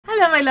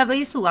my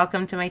lovelies,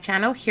 welcome to my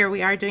channel. Here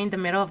we are doing the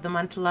middle of the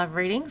month love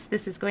readings.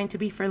 This is going to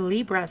be for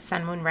Libra,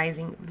 Sun, Moon,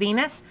 Rising,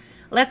 Venus.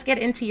 Let's get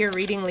into your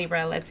reading,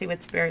 Libra. Let's see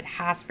what Spirit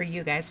has for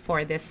you guys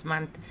for this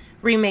month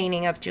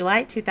remaining of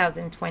July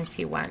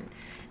 2021.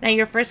 Now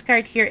your first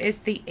card here is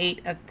the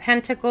Eight of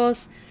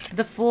Pentacles,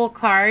 the Fool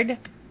card,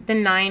 the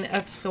Nine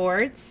of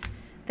Swords,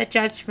 the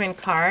Judgment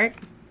card,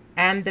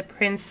 and the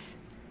Prince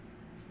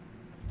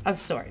of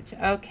Swords.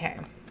 Okay.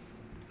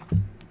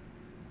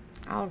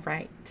 All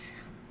right,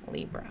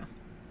 Libra.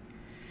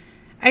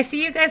 I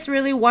see you guys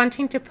really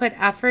wanting to put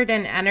effort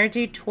and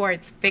energy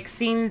towards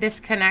fixing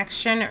this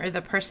connection or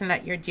the person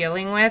that you're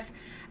dealing with.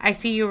 I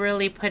see you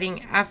really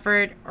putting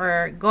effort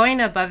or going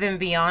above and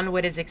beyond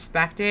what is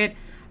expected,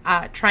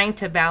 trying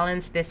to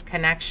balance this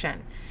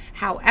connection.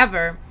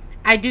 However,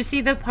 I do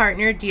see the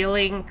partner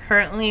dealing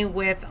currently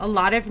with a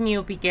lot of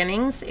new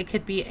beginnings. It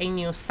could be a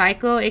new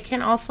cycle. It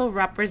can also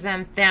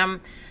represent them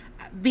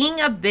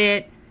being a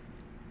bit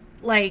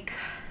like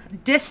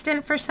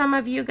distant for some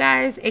of you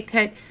guys. It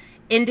could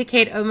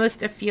indicate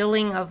almost a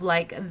feeling of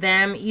like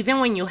them, even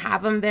when you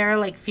have them there,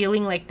 like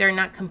feeling like they're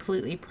not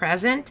completely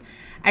present.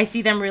 I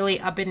see them really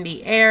up in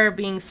the air,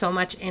 being so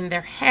much in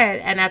their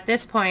head. And at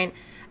this point,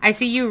 I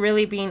see you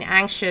really being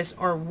anxious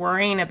or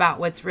worrying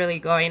about what's really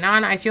going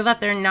on. I feel that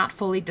they're not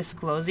fully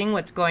disclosing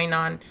what's going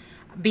on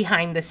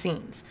behind the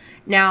scenes.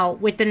 Now,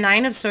 with the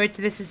Nine of Swords,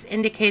 this is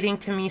indicating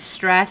to me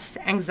stress,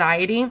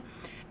 anxiety.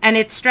 And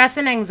it's stress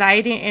and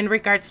anxiety in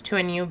regards to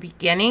a new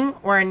beginning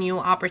or a new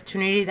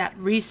opportunity that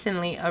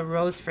recently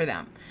arose for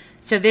them.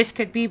 So this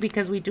could be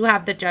because we do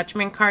have the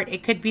Judgment card.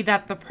 It could be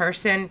that the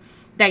person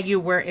that you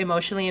were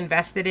emotionally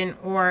invested in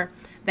or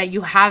that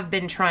you have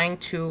been trying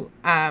to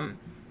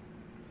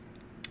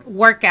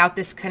work out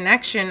this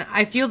connection.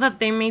 I feel that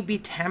they may be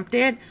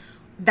tempted.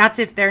 That's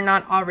if they're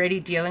not already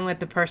dealing with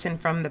the person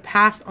from the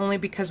past, only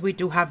because we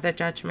do have the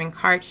Judgment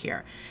card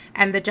here.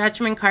 And the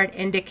Judgment card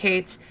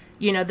indicates,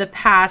 you know, the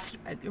past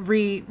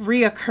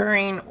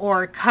reoccurring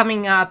or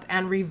coming up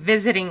and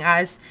revisiting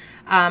us.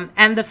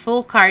 And the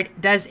Fool card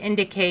does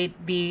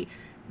indicate the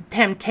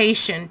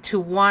temptation to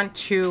want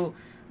to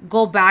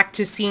go back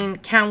to seeing,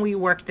 can we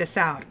work this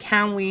out?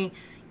 Can we,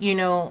 you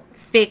know,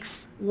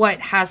 fix what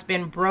has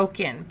been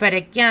broken? But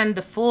again,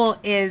 the Fool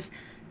is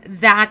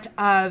that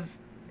of,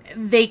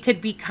 they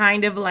could be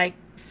kind of like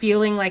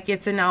feeling like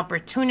it's an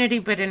opportunity,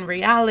 but in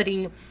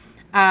reality,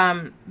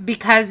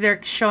 because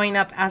they're showing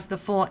up as the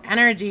Fool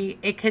energy,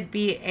 it could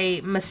be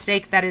a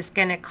mistake that is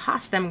going to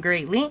cost them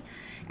greatly.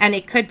 And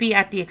it could be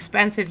at the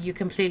expense of you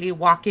completely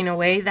walking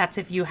away. That's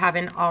if you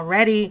haven't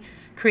already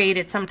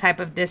created some type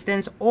of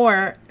distance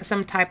or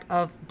some type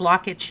of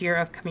blockage here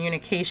of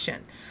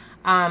communication.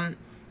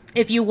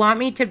 If you want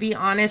me to be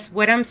honest,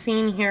 what I'm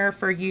seeing here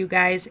for you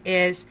guys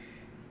is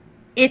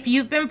if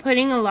you've been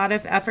putting a lot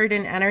of effort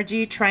and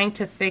energy trying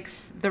to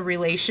fix the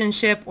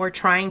relationship or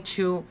trying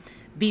to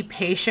be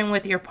patient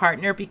with your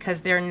partner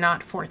because they're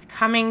not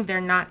forthcoming, they're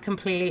not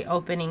completely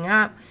opening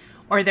up,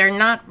 or they're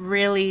not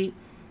really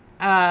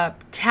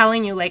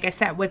telling you, like I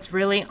said, what's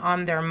really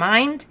on their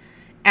mind.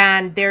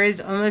 And there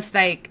is almost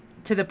like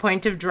to the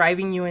point of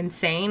driving you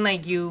insane.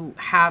 Like you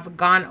have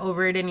gone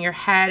over it in your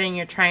head and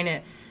you're trying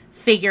to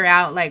figure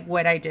out like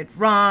what I did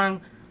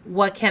wrong.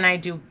 What can I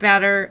do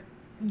better?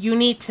 You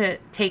need to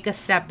take a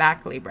step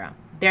back, Libra.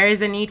 There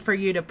is a need for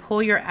you to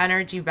pull your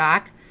energy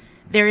back.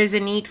 There is a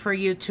need for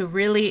you to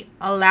really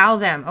allow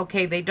them.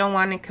 Okay, they don't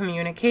want to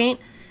communicate.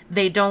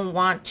 They don't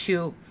want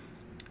to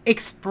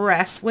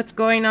express what's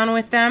going on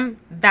with them.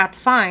 That's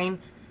fine.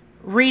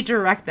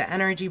 Redirect the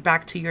energy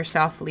back to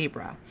yourself,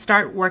 Libra.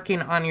 Start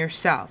working on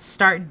yourself.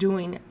 Start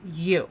doing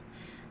you.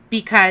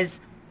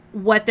 Because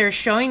what they're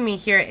showing me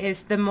here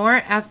is the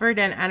more effort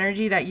and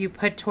energy that you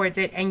put towards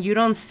it and you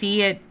don't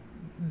see it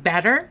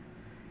better,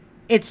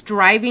 it's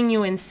driving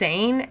you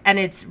insane and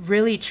it's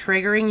really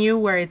triggering you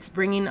where it's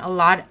bringing a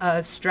lot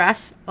of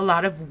stress, a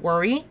lot of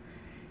worry.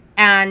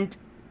 And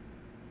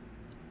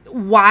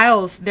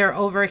whilst they're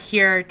over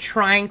here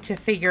trying to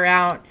figure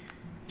out,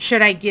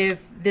 should I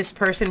give this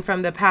person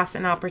from the past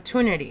an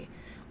opportunity?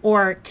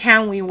 Or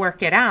can we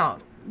work it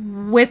out?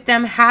 With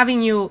them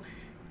having you,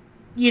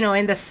 you know,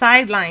 in the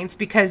sidelines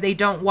because they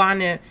don't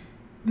want to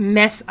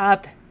mess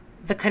up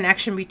the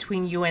connection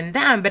between you and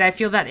them. But I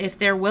feel that if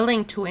they're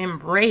willing to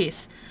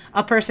embrace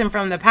a person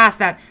from the past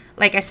that,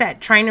 like I said,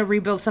 trying to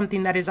rebuild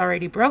something that is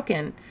already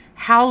broken,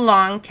 how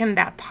long can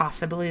that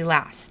possibly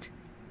last?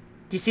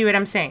 Do you see what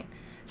I'm saying?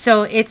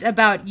 So it's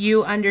about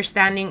you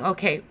understanding,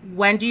 okay,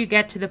 when do you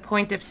get to the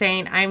point of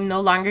saying, I'm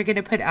no longer going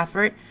to put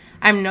effort.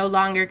 I'm no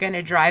longer going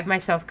to drive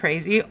myself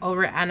crazy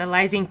over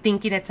analyzing,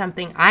 thinking it's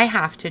something I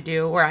have to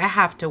do or I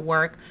have to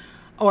work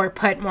or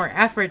put more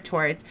effort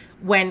towards,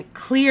 when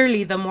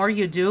clearly the more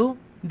you do,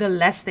 the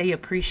less they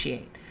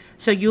appreciate.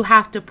 So you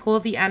have to pull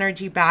the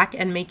energy back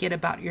and make it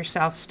about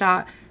yourself.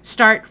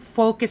 Start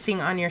focusing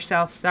on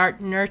yourself.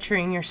 Start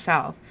nurturing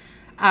yourself.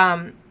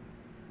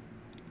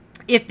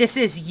 If this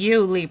is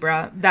you,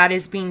 Libra, that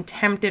is being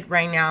tempted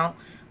right now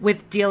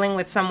with dealing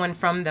with someone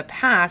from the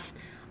past,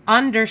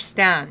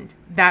 understand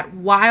that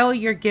while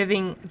you're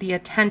giving the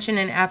attention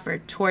and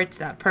effort towards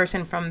that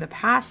person from the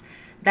past,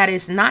 that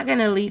is not going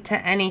to lead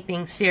to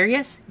anything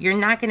serious. You're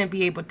not going to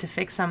be able to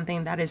fix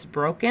something that is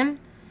broken.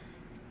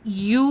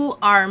 You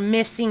are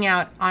missing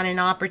out on an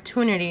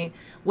opportunity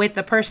with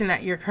the person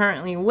that you're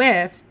currently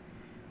with,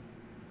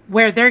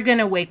 where they're going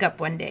to wake up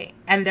one day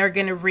and they're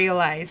going to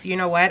realize, you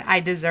know what, I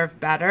deserve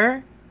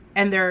better.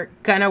 And they're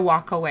going to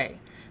walk away.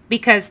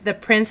 Because the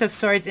Prince of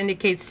Swords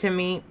indicates to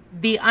me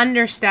the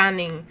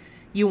understanding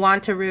you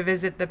want to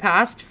revisit the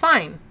past,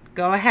 fine,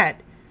 go ahead.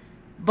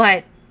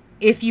 But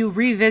if you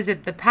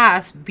revisit the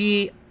past,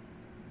 be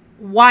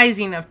wise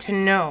enough to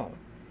know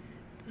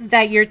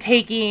that you're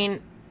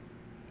taking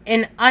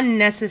an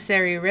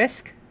unnecessary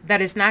risk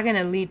that is not going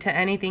to lead to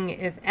anything.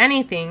 If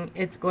anything,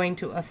 it's going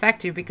to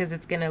affect you, because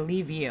it's going to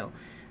leave you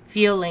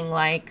feeling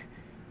like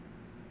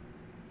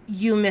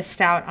you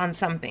missed out on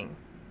something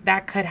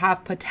that could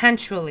have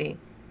potentially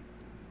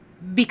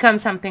become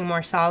something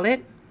more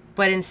solid,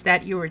 but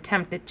instead you were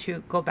tempted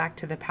to go back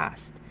to the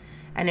past.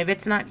 And if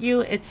it's not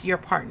you, it's your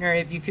partner.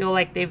 If you feel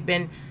like they've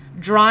been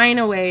drawing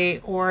away,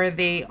 or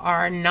they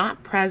are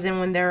not present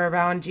when they're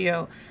around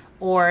you,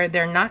 or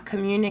they're not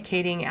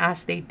communicating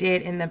as they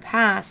did in the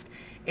past,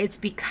 it's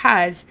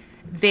because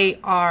they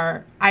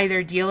are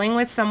either dealing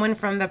with someone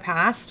from the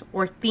past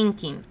or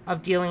thinking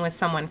of dealing with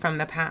someone from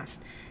the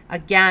past.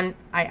 Again,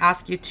 I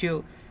ask you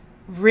to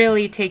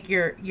really take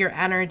your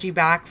energy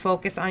back,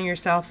 focus on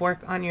yourself, work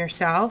on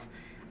yourself.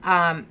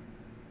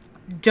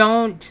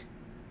 Don't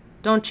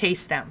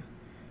chase them.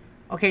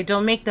 Okay,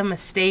 don't make the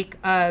mistake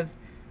of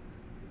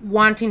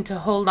wanting to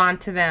hold on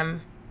to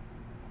them,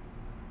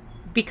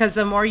 because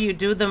the more you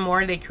do, the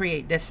more they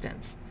create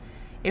distance.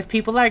 If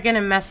people are going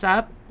to mess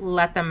up,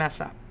 let them mess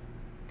up.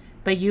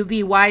 But you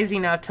be wise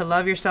enough to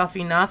love yourself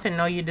enough and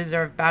know you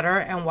deserve better,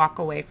 and walk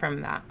away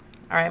from that.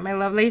 All right, my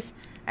lovelies,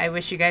 I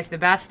wish you guys the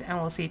best,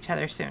 and we'll see each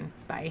other soon.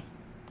 Bye.